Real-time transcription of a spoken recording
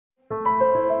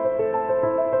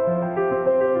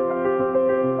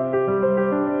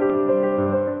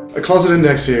A closet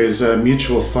index here is a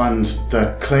mutual fund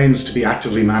that claims to be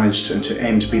actively managed and to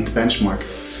aim to beat the benchmark,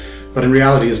 but in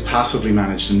reality is passively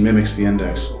managed and mimics the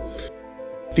index.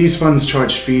 These funds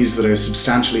charge fees that are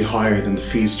substantially higher than the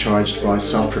fees charged by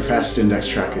self-professed index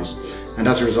trackers, and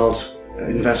as a result,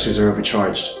 investors are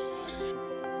overcharged.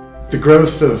 The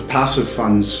growth of passive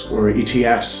funds, or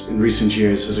ETFs, in recent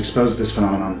years has exposed this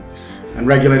phenomenon, and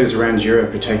regulators around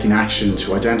Europe are taking action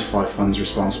to identify funds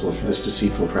responsible for this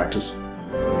deceitful practice.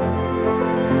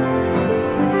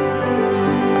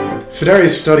 Fideres'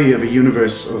 study of a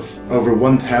universe of over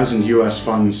 1,000 US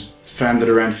funds found that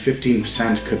around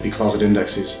 15% could be closet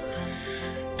indexes.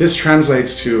 This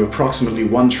translates to approximately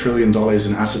 $1 trillion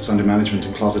in assets under management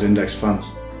in closet index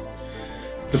funds.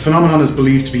 The phenomenon is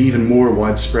believed to be even more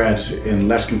widespread in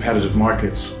less competitive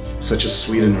markets, such as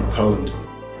Sweden or Poland.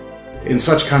 In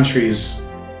such countries,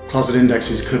 closet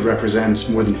indexes could represent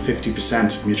more than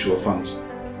 50% of mutual funds.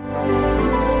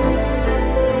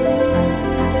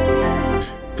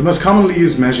 The most commonly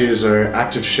used measures are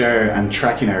active share and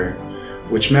tracking error,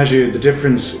 which measure the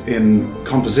difference in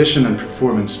composition and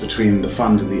performance between the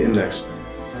fund and the index.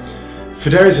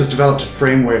 Fideres has developed a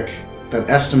framework that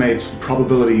estimates the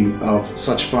probability of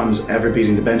such funds ever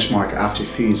beating the benchmark after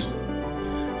fees.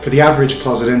 For the average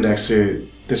closet indexer,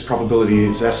 this probability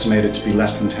is estimated to be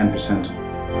less than 10%.